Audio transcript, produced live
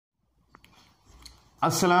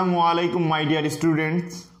Assalamu alaikum my dear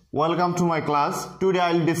students, welcome to my class. Today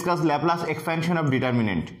I will discuss Laplace expansion of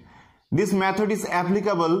determinant. This method is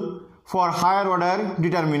applicable for higher order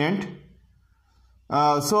determinant.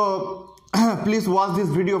 Please watch this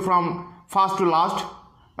video from first to last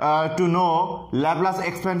to know Laplace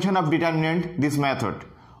expansion of determinant, this method.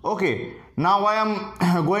 Okay, now I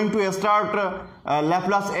am going to start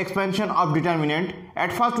Laplace expansion of determinant.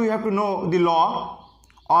 At first we have to know the law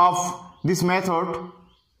of this method.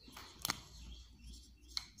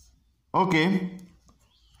 Okay,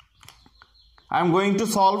 I am going to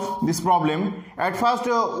solve this problem. At first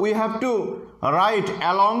we have to write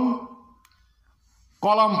along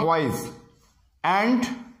column wise and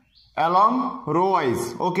along row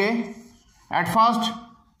wise. Okay, at first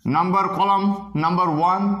column number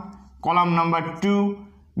 1, column number 2,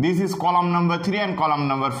 this is column number 3 and column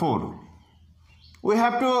number 4. We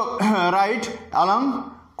have to write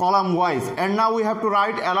along column wise, and now we have to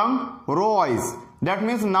write along row wise. That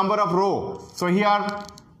means number of row. So here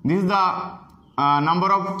this is the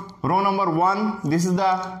number of row number 1, this is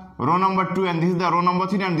the row number 2, and this is the row number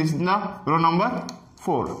 3, and this is the row number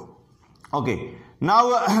 4. Okay,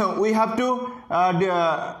 now we have to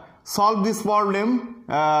solve this problem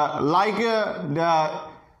like the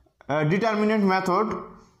determinant method.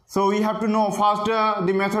 So we have to know first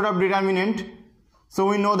the method of determinant. So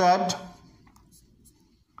we know that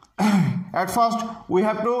at first we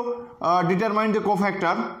have to determine the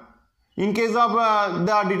cofactor. In case of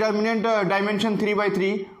the determinant dimension 3 by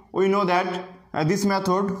 3, we know that this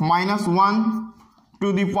method -1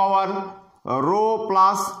 to the power row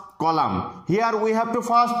plus column. Here we have to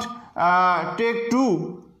first take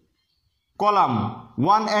two column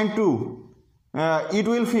 1 and 2, it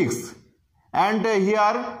will fix, and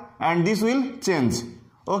here and this will change.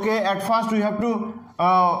 Okay, at first we have to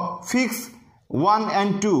fix 1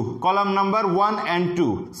 and 2, column number 1 and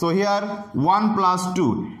 2. So here 1 plus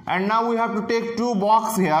 2, and now we have to take two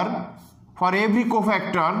box here for every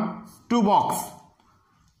cofactor, two box.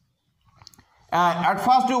 At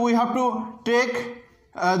first we have to take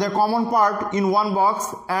the common part in one box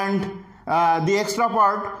and the extra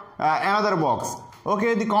part another box.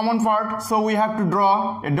 Okay, the common part, so we have to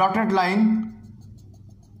draw a dotted line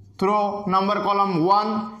through number column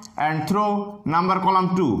 1 and through number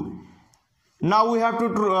column 2. Now we have to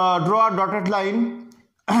draw a dotted line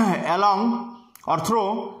along or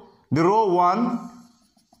through the row 1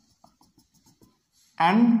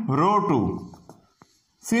 and row 2.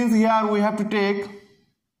 Since here we have to take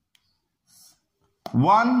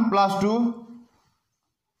 1 plus 2,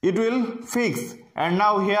 it will fix, and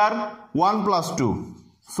now here 1 plus 2.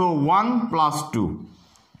 So 1 plus 2.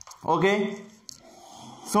 Okay.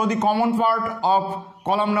 So the common part of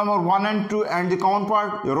column number 1 and 2 and the common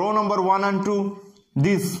part row number 1 and 2,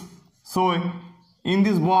 this. So in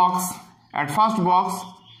this box, at first box,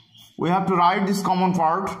 we have to write this common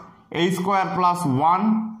part a square plus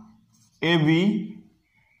 1 ab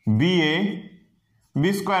ba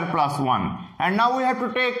b square plus 1, and now we have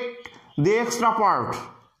to take the extra part.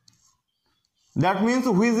 That means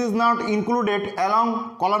which is not included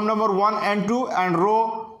along column number 1 and 2 and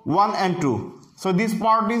row 1 and 2. So this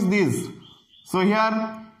part is this. So here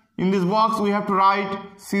in this box we have to write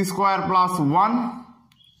c square plus 1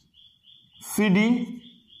 cd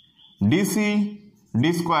dc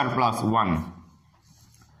d square plus 1.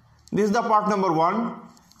 This is the part number 1.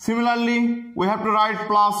 Similarly we have to write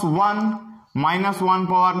plus 1 minus 1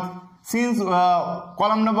 power. Since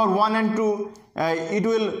column number 1 and 2 it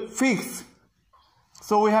will fix,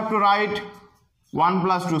 so we have to write 1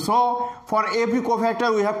 plus 2. So for every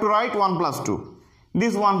cofactor we have to write 1 plus 2.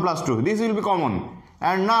 This 1 plus 2, this will be common.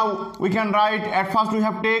 And now we can write, at first we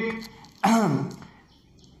have to take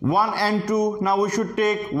 1 and 2. Now we should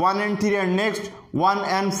take 1 and 3, and next 1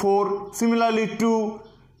 and 4. Similarly 2,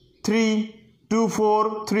 3, 2,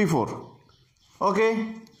 4, 3, 4.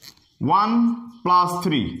 Okay, 1 plus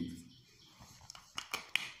 3.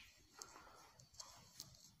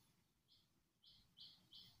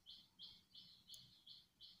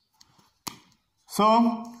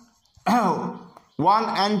 So 1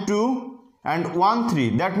 and 2 and 1, 3.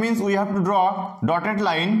 That means we have to draw dotted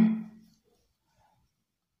line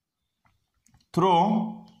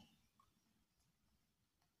through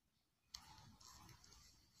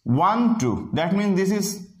 1, 2. That means this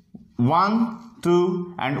is 1,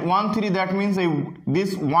 2, and 1, 3. That means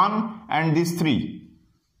this 1 and this 3.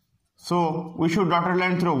 So we should dotted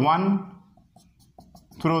line through 1,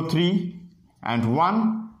 through 3, and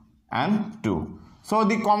 1 and 2. So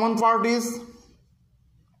the common part is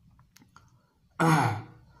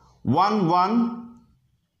 1, 1,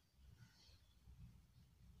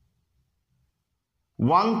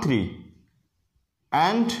 1 3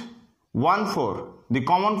 and 1 4. The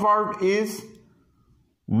common part is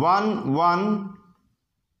 1 1.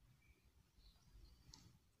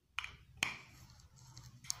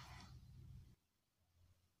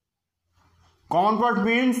 Common part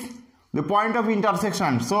means the point of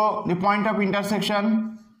intersection. So the point of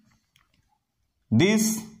intersection,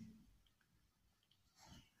 this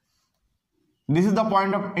is the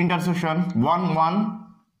point of intersection, 1 1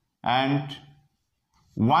 and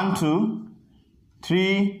 1 2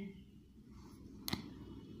 3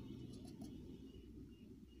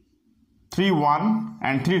 3 1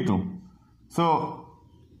 and 3 2. So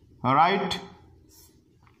write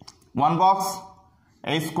one box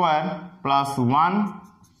a square plus 1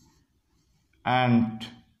 and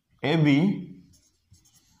AB,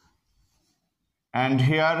 and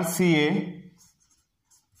here CA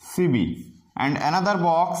CB, and another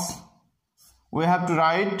box we have to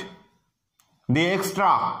write the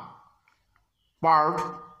extra part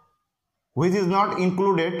which is not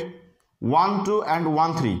included, 1 2 and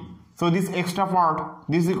 1 3. So this extra part,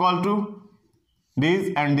 this is equal to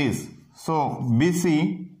this and this. So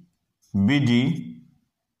BC BD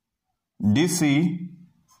DC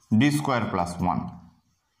d square plus 1.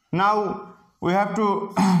 Now we have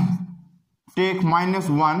to take minus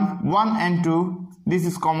 1 and 2. This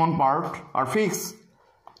is common part or fixed.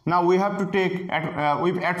 Now we have to take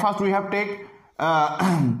at first we have to take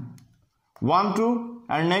 1 2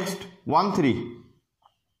 and next 1 3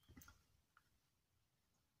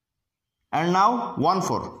 and now 1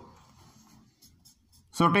 4.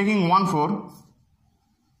 So taking 1 4,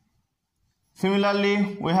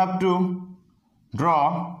 similarly we have to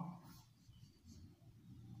draw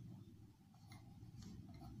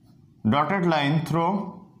dotted line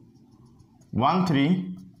through 1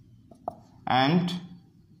 3 and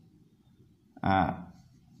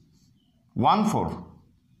 1 4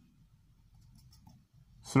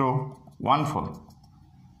 through 1 4.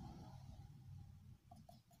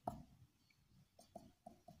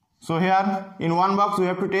 So here in one box we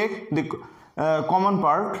have to take the common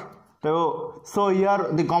part. So here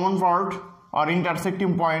the common part or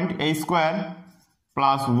intersecting point a square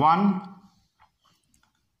plus 1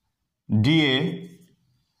 DA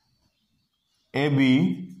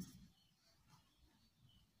AB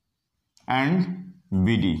and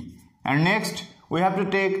BD, and next we have to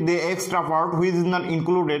take the extra part which is not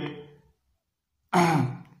included,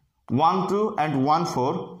 1 2 and 1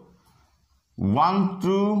 4, 1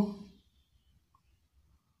 2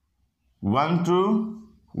 1 2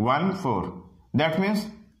 1 4, that means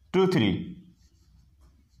 2 3.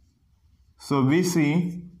 So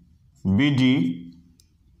BC BD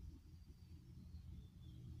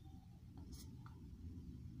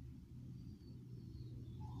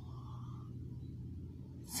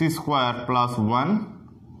C square plus 1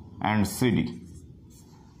 and CD.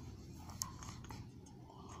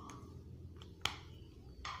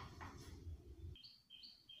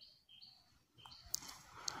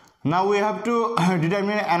 Now we have to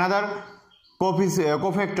determine another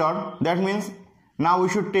cofactor. That means now we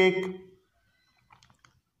should take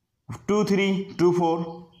 2 3 2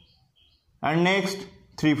 4 and next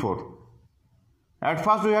 3 4. At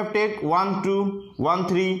first we have to take 1 2 1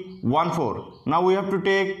 3 1 4. Now we have to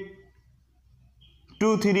take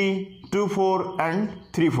 2 3 2 4 and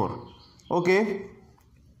 3 4. Okay.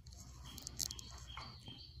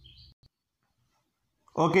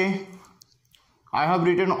 Okay. I have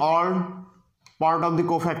written all part of the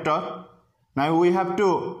cofactor. Now we have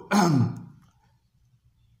to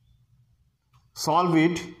solve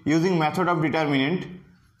it using method of determinant.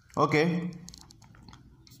 Okay.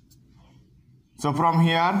 So from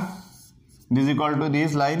here this is equal to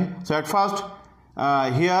this line. So at first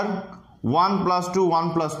here 1 plus 2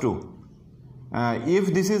 1 plus 2.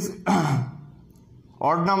 If this is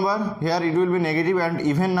odd number, here it will be negative, and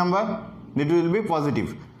even number it will be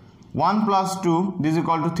positive. 1 plus 2, this is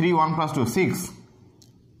equal to 3, 1 plus 2 6.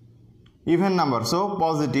 Even number, so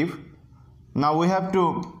positive. Now we have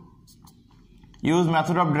to use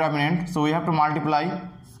method of determinant. So we have to multiply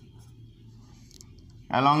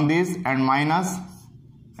along this and minus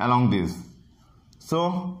along this.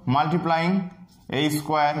 So multiplying a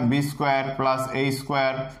square b square plus a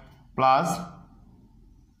square plus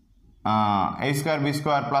a square b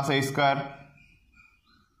square plus a square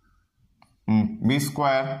b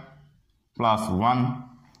square plus 1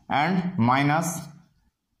 and minus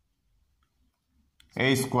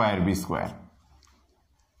a square b square,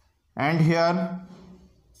 and here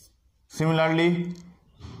similarly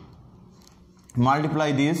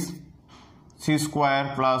multiply this c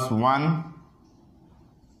square plus 1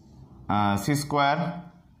 c square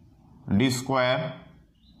d square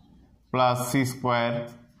plus c square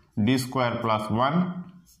d square plus 1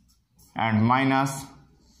 and minus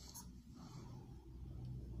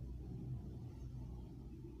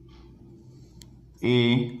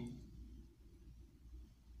a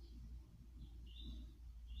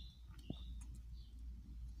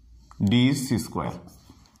d c square.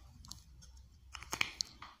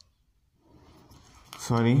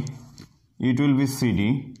 Sorry, it will be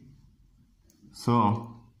cd, so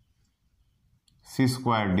c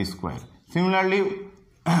square d square. Similarly,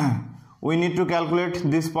 we need to calculate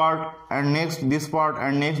this part and next this part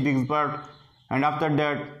and next this part, and after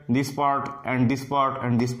that this part and this part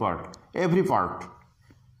and this part, every part.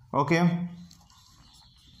 Okay.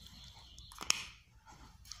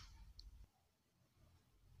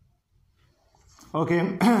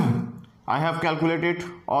 Okay. I have calculated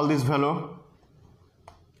all this value,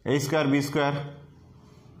 a square b square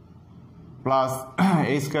plus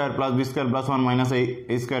a square plus b square plus 1 minus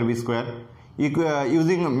a square b square.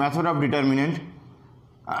 Using method of determinant,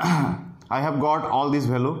 I have got all this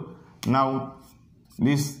value. Now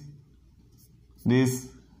this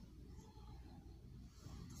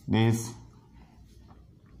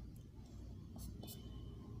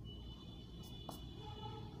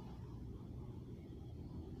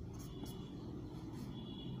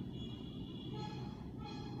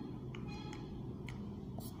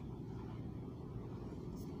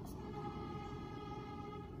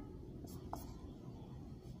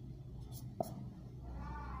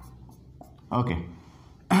okay.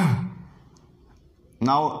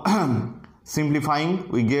 Now simplifying,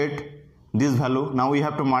 we get this value. Now we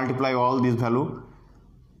have to multiply all this value.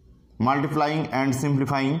 Multiplying and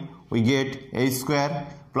simplifying, we get a square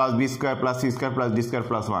plus b square plus c square plus d square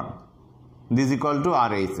plus 1. This is equal to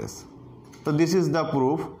RHS. So this is the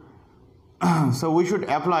proof. So we should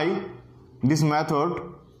apply this method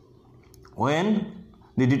when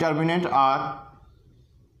the determinant are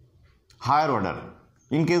higher order.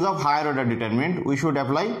 In case of higher order determinant, we should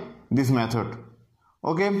apply this method.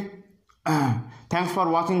 Okay. Thanks for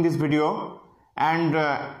watching this video, and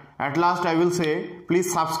at last I will say,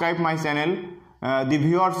 please subscribe my channel. The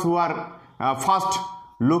viewers who are first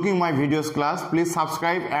looking my videos class, please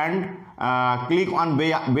subscribe and click on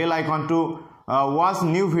bell icon to watch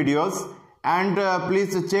new videos, and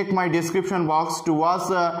please check my description box to watch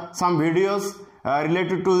some videos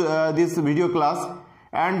related to this video class,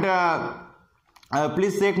 and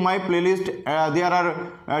please check my playlist. There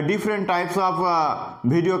are different types of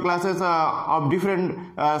video classes of different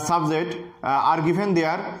subject are given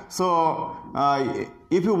there. So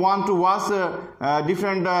if you want to watch these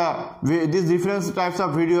different types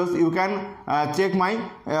of videos, you can check my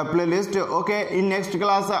playlist. Okay, in next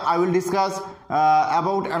class I will discuss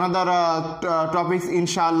about another topics,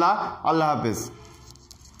 inshallah. Allah Hafiz.